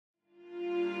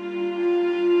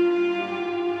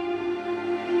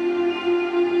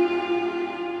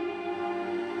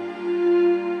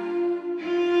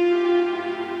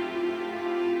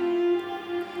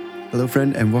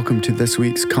friend, and welcome to this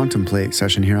week's Contemplate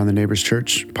session here on the Neighbors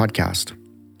Church podcast.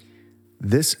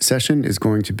 This session is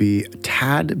going to be a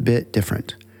tad bit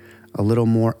different, a little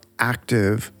more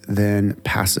active than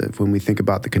passive. When we think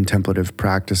about the contemplative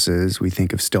practices, we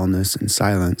think of stillness and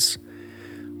silence.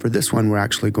 For this one, we're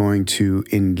actually going to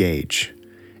engage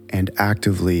and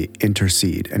actively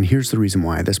intercede. And here's the reason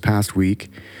why. This past week,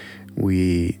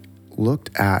 we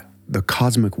looked at the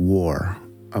cosmic war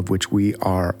of which we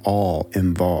are all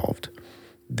involved.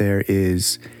 There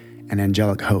is an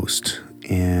angelic host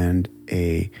and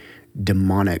a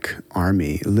demonic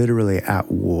army literally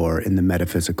at war in the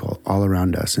metaphysical all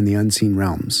around us in the unseen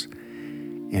realms.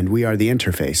 And we are the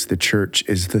interface. The church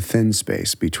is the thin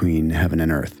space between heaven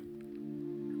and earth.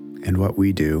 And what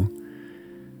we do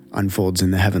unfolds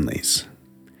in the heavenlies.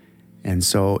 And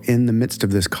so in the midst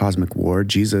of this cosmic war,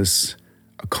 Jesus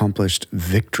accomplished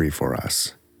victory for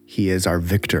us. He is our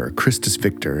victor. Christus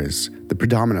Victor is the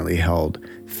predominantly held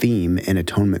theme in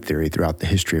atonement theory throughout the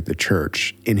history of the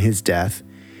church. In his death,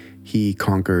 he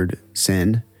conquered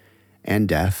sin and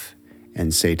death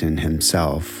and Satan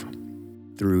himself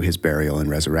through his burial and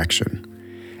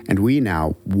resurrection. And we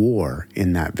now war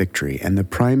in that victory. And the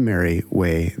primary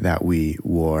way that we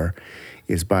war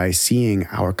is by seeing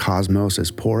our cosmos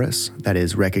as porous, that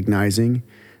is, recognizing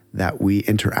that we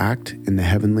interact in the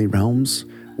heavenly realms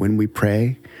when we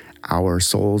pray. Our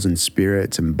souls and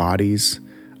spirits and bodies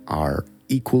are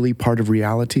equally part of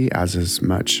reality as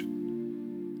much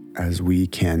as we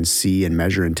can see and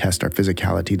measure and test our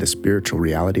physicality. The spiritual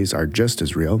realities are just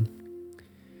as real.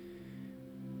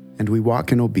 And we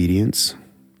walk in obedience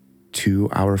to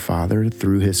our Father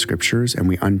through his scriptures, and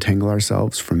we untangle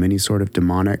ourselves from any sort of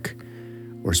demonic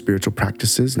or spiritual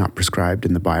practices not prescribed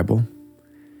in the Bible.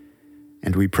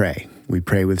 And we pray. We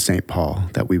pray with St. Paul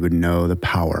that we would know the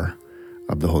power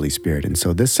of the Holy Spirit. And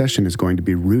so this session is going to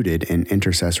be rooted in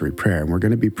intercessory prayer. And we're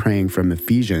going to be praying from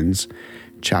Ephesians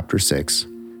chapter 6,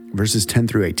 verses 10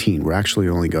 through 18. We're actually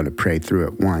only going to pray through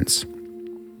it once.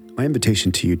 My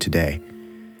invitation to you today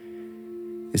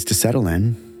is to settle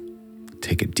in,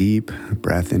 take a deep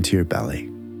breath into your belly.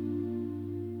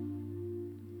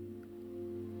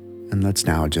 And let's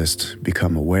now just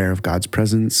become aware of God's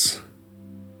presence.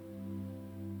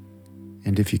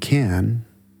 And if you can,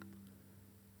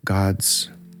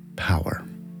 God's power.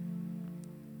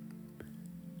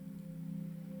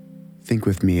 Think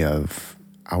with me of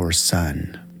our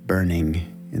sun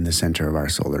burning in the center of our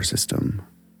solar system.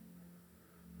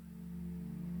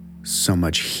 So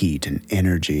much heat and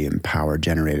energy and power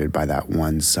generated by that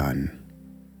one sun,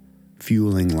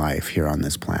 fueling life here on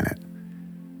this planet.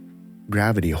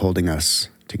 Gravity holding us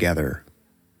together,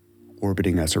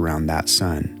 orbiting us around that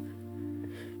sun.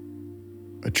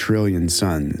 1 trillion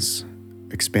suns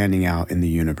expanding out in the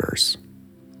universe.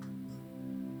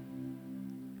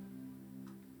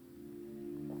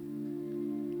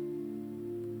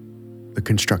 The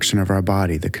construction of our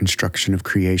body, the construction of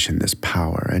creation, this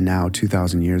power. And now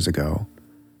 2,000 years ago,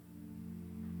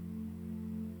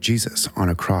 Jesus on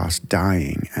a cross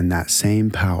dying, and that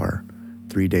same power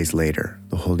 3 days later,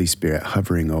 the Holy Spirit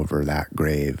hovering over that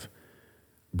grave,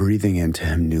 breathing into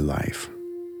him new life.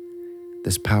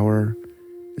 This power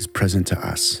is present to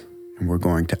us. And we're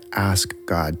going to ask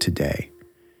God today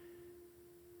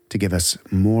to give us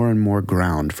more and more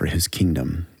ground for his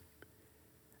kingdom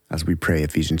as we pray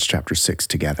Ephesians chapter 6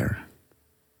 together.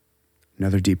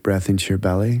 Another deep breath into your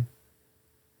belly.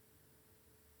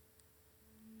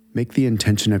 Make the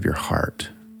intention of your heart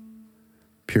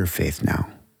pure faith now.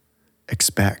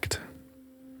 Expect,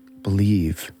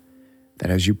 believe that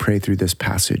as you pray through this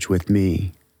passage with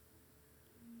me,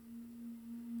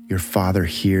 your Father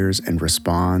hears and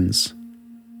responds.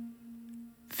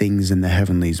 Things in the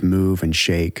heavenlies move and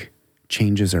shake.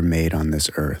 Changes are made on this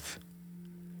earth.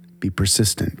 Be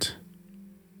persistent.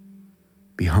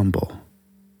 Be humble.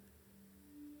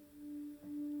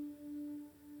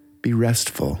 Be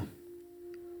restful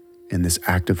in this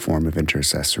active form of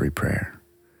intercessory prayer.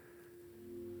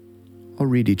 I'll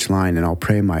read each line and I'll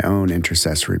pray my own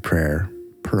intercessory prayer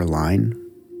per line.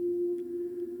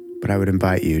 But I would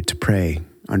invite you to pray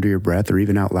under your breath or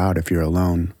even out loud if you're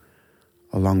alone.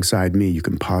 Alongside me, you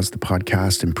can pause the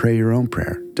podcast and pray your own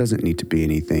prayer. It doesn't need to be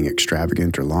anything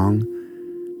extravagant or long.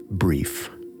 Brief,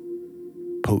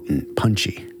 potent,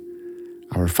 punchy.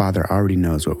 Our Father already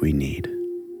knows what we need.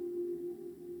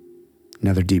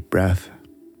 Another deep breath.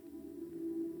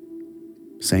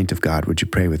 Saint of God, would you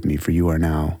pray with me, for you are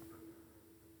now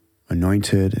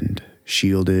anointed and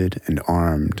shielded and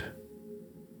armed,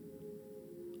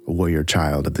 a warrior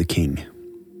child of the King,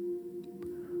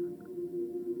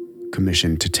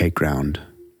 commissioned to take ground,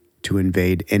 to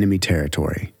invade enemy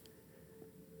territory,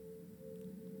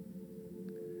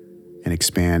 and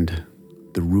expand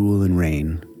the rule and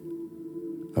reign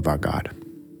of our God.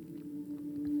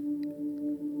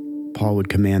 Paul would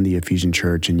command the Ephesian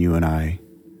church and you and I,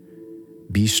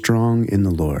 be strong in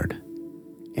the Lord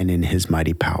and in his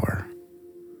mighty power.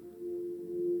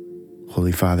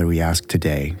 Holy Father, we ask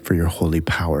today for your holy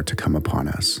power to come upon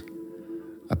us,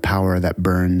 a power that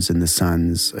burns in the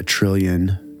suns, 1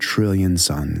 trillion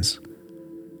suns,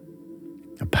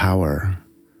 a power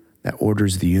that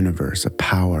orders the universe, a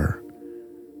power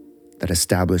that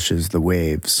establishes the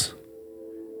waves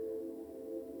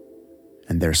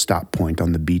and their stop point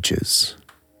on the beaches,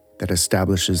 that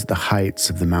establishes the heights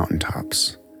of the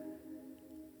mountaintops,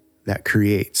 that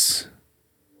creates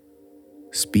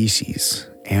species,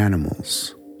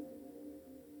 animals,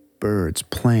 birds,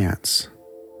 plants,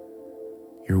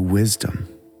 your wisdom,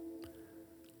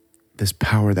 this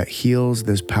power that heals,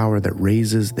 this power that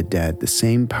raises the dead, the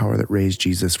same power that raised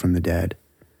Jesus from the dead.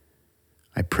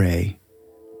 I pray,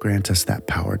 grant us that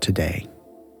power today.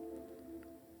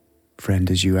 Friend,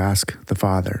 as you ask the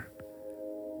Father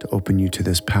to open you to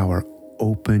this power,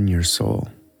 open your soul,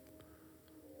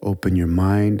 open your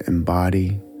mind and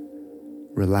body,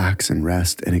 relax and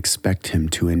rest, and expect him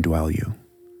to indwell you,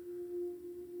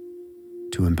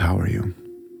 to empower you.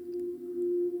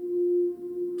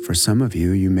 For some of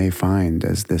you, you may find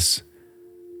as this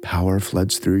power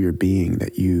floods through your being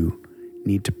that you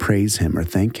need to praise him or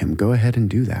thank him. Go ahead and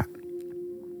do that.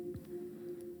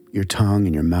 Your tongue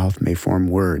and your mouth may form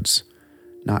words,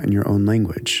 not in your own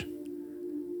language.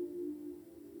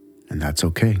 And that's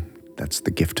okay. That's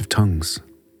the gift of tongues.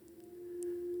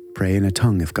 Pray in a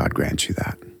tongue if God grants you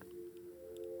that.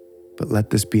 But let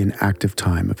this be an active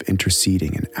time of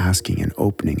interceding and asking and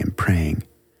opening and praying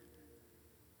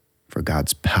for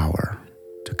God's power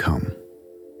to come.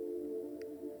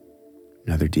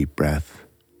 Another deep breath.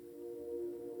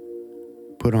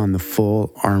 Put on the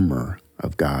full armor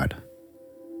of God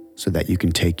so that you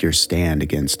can take your stand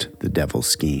against the devil's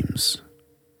schemes.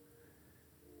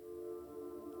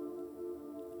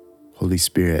 Holy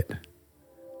Spirit,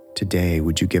 today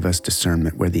would you give us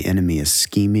discernment where the enemy is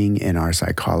scheming in our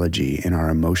psychology, in our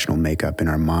emotional makeup, in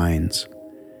our minds,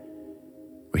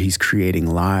 where he's creating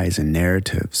lies and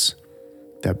narratives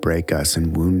that break us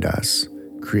and wound us,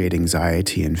 create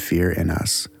anxiety and fear in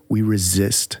us. We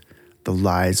resist the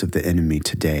lies of the enemy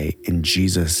today in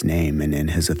Jesus' name and in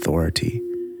his authority.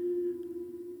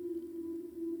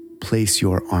 Place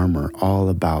your armor all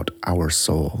about our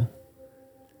soul.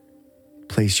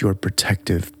 Place your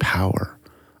protective power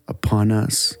upon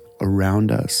us,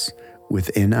 around us,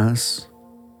 within us,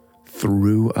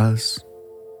 through us.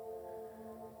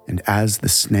 And as the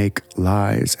snake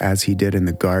lies, as he did in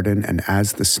the garden, and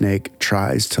as the snake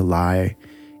tries to lie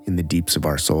in the deeps of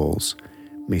our souls,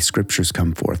 may scriptures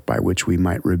come forth by which we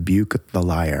might rebuke the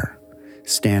liar,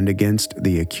 stand against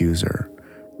the accuser,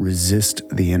 resist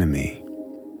the enemy.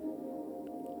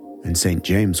 And St.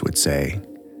 James would say,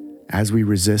 as we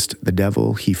resist the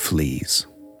devil, he flees.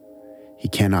 He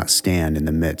cannot stand in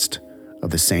the midst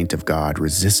of the saint of God,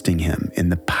 resisting him in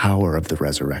the power of the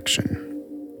resurrection.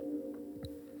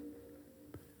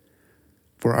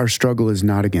 For our struggle is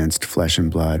not against flesh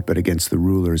and blood, but against the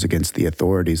rulers, against the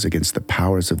authorities, against the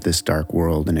powers of this dark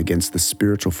world, and against the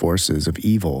spiritual forces of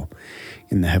evil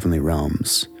in the heavenly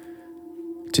realms.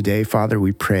 Today, Father,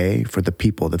 we pray for the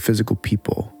people, the physical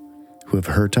people, who have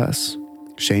hurt us,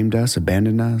 shamed us,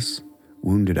 abandoned us,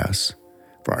 wounded us.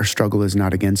 For our struggle is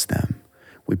not against them.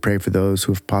 We pray for those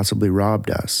who have possibly robbed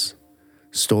us,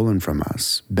 stolen from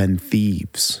us, been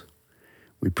thieves.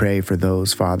 We pray for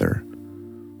those, Father,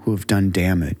 who have done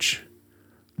damage.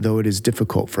 Though it is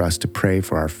difficult for us to pray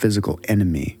for our physical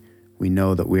enemy, we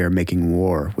know that we are making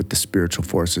war with the spiritual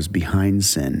forces behind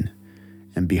sin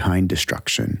and behind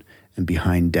destruction and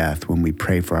behind death when we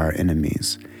pray for our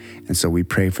enemies. And so we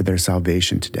pray for their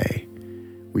salvation today.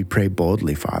 We pray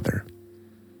boldly, Father.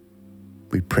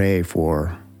 We pray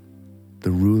for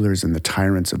the rulers and the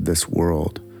tyrants of this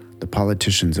world, the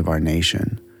politicians of our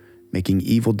nation, making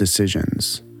evil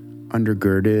decisions,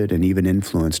 undergirded and even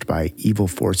influenced by evil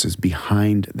forces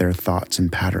behind their thoughts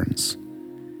and patterns.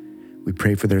 We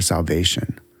pray for their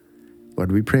salvation.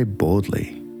 Lord, we pray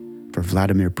boldly for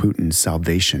Vladimir Putin's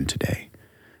salvation today.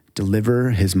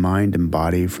 Deliver his mind and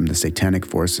body from the satanic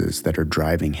forces that are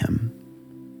driving him.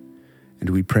 And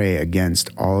we pray against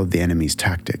all of the enemy's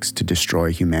tactics to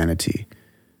destroy humanity,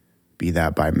 be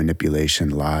that by manipulation,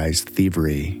 lies,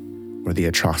 thievery, or the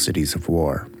atrocities of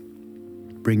war.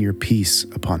 Bring your peace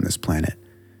upon this planet.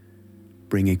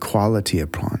 Bring equality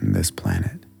upon this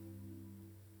planet.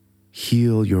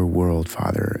 Heal your world,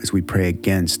 Father, as we pray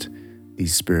against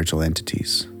these spiritual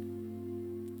entities.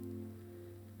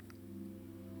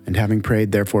 And having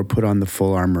prayed, therefore, put on the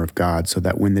full armor of God, so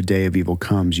that when the day of evil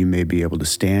comes, you may be able to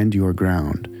stand your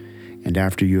ground. And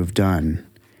after you have done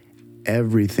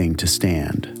everything to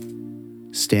stand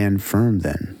firm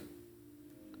then.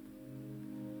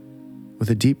 With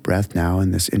a deep breath now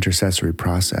in this intercessory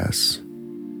process,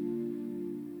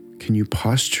 can you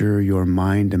posture your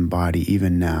mind and body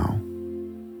even now,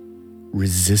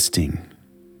 resisting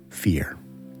fear,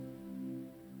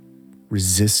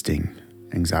 resisting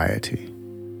anxiety?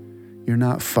 You're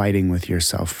not fighting with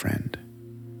yourself, friend.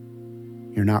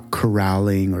 You're not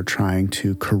corralling or trying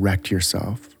to correct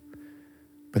yourself,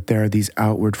 but there are these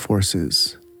outward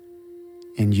forces,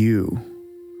 and you,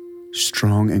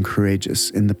 strong and courageous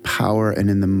in the power and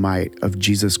in the might of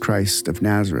Jesus Christ of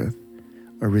Nazareth,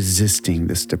 are resisting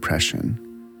this depression.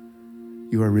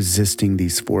 You are resisting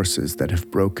these forces that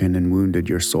have broken and wounded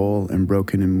your soul and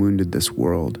broken and wounded this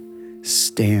world.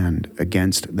 Stand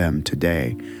against them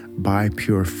today by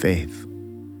pure faith.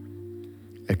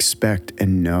 Expect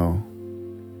and know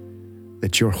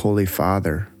that your Holy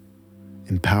Father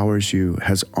empowers you,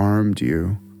 has armed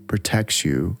you, protects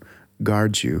you,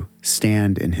 guards you.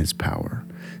 Stand in his power.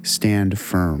 Stand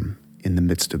firm in the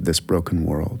midst of this broken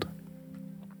world.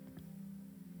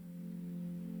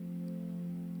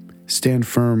 Stand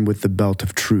firm with the belt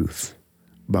of truth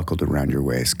buckled around your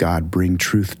waist. God, bring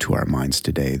truth to our minds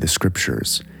today. The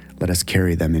scriptures, let us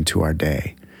carry them into our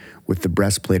day. With the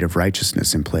breastplate of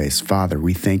righteousness in place, Father,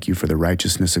 we thank you for the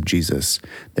righteousness of Jesus.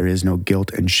 There is no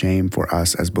guilt and shame for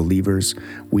us as believers.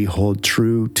 We hold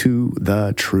true to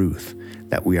the truth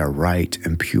that we are right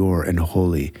and pure and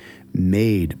holy,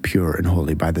 made pure and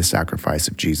holy by the sacrifice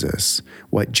of Jesus.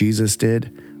 What Jesus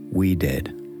did, we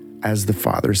did. As the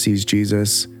Father sees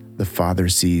Jesus, the Father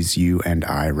sees you and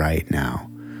I right now.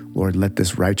 Lord, let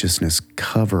this righteousness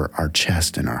cover our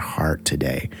chest and our heart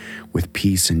today with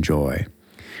peace and joy,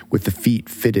 with the feet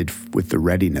fitted with the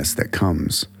readiness that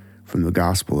comes from the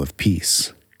gospel of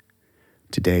peace.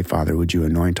 Today, Father, would you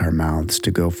anoint our mouths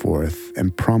to go forth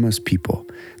and promise people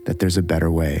that there's a better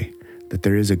way, that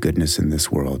there is a goodness in this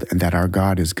world, and that our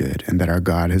God is good, and that our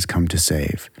God has come to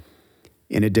save.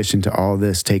 In addition to all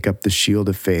this, take up the shield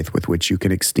of faith with which you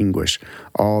can extinguish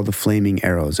all the flaming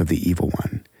arrows of the evil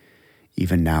one.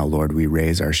 Even now, Lord, we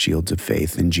raise our shields of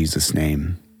faith in Jesus'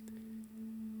 name.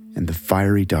 And the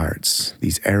fiery darts,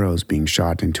 these arrows being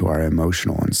shot into our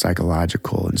emotional and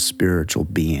psychological and spiritual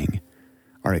being,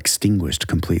 are extinguished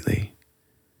completely.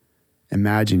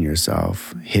 Imagine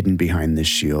yourself hidden behind this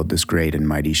shield, this great and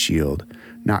mighty shield,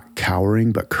 not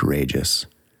cowering but courageous,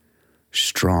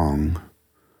 strong,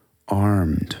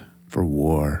 armed for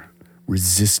war,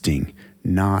 resisting,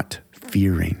 not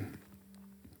fearing,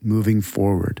 moving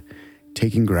forward,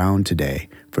 taking ground today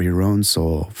for your own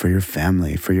soul, for your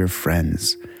family, for your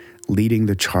friends, leading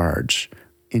the charge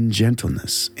in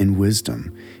gentleness, in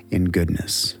wisdom, in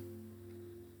goodness.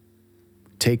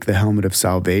 Take the helmet of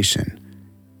salvation,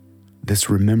 this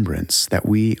remembrance that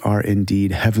we are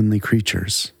indeed heavenly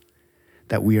creatures,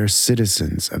 that we are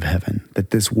citizens of heaven,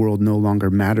 that this world no longer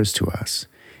matters to us.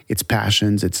 Its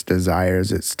passions, its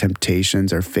desires, its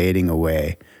temptations are fading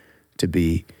away to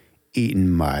be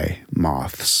eaten by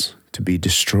moths, to be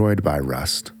destroyed by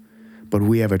rust. But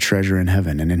we have a treasure in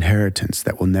heaven, an inheritance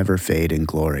that will never fade in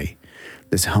glory.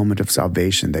 This helmet of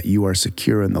salvation, that you are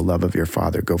secure in the love of your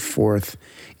Father. Go forth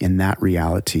in that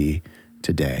reality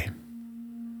today.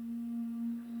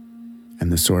 And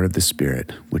the sword of the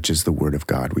Spirit, which is the word of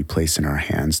God, we place in our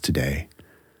hands today.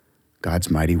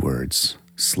 God's mighty words,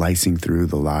 slicing through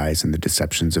the lies and the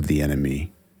deceptions of the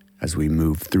enemy as we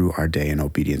move through our day in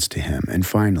obedience to him. And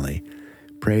finally,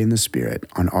 pray in the Spirit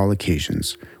on all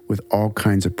occasions with all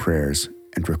kinds of prayers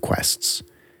and requests.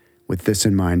 With this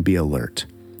in mind, be alert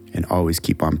and always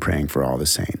keep on praying for all the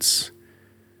saints.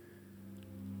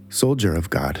 Soldier of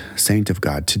God, saint of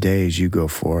God, today as you go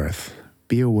forth,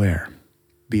 be aware,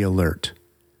 be alert.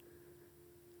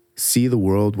 See the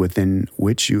world within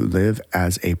which you live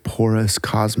as a porous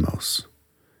cosmos.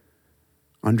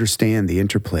 Understand the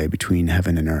interplay between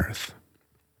heaven and earth.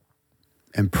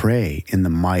 And pray in the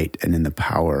might and in the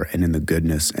power and in the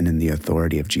goodness and in the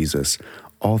authority of Jesus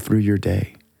all through your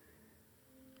day.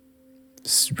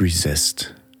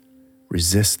 Resist.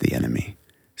 Resist the enemy.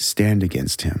 Stand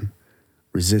against him.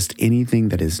 Resist anything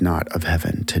that is not of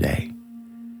heaven today.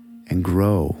 And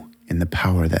grow in the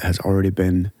power that has already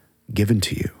been given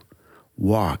to you.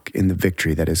 Walk in the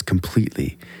victory that is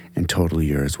completely and totally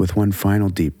yours. With one final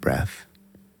deep breath,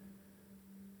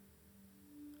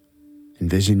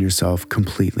 envision yourself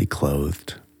completely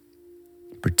clothed,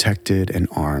 protected and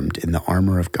armed in the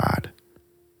armor of God,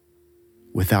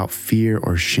 without fear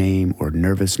or shame or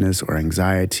nervousness or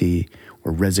anxiety,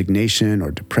 or resignation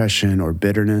or depression or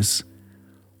bitterness,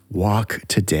 walk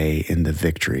today in the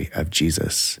victory of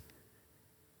Jesus.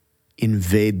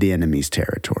 Invade the enemy's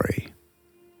territory.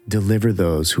 Deliver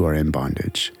those who are in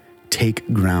bondage.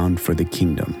 Take ground for the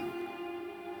kingdom.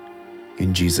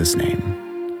 In Jesus' name.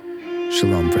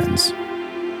 Shalom, friends.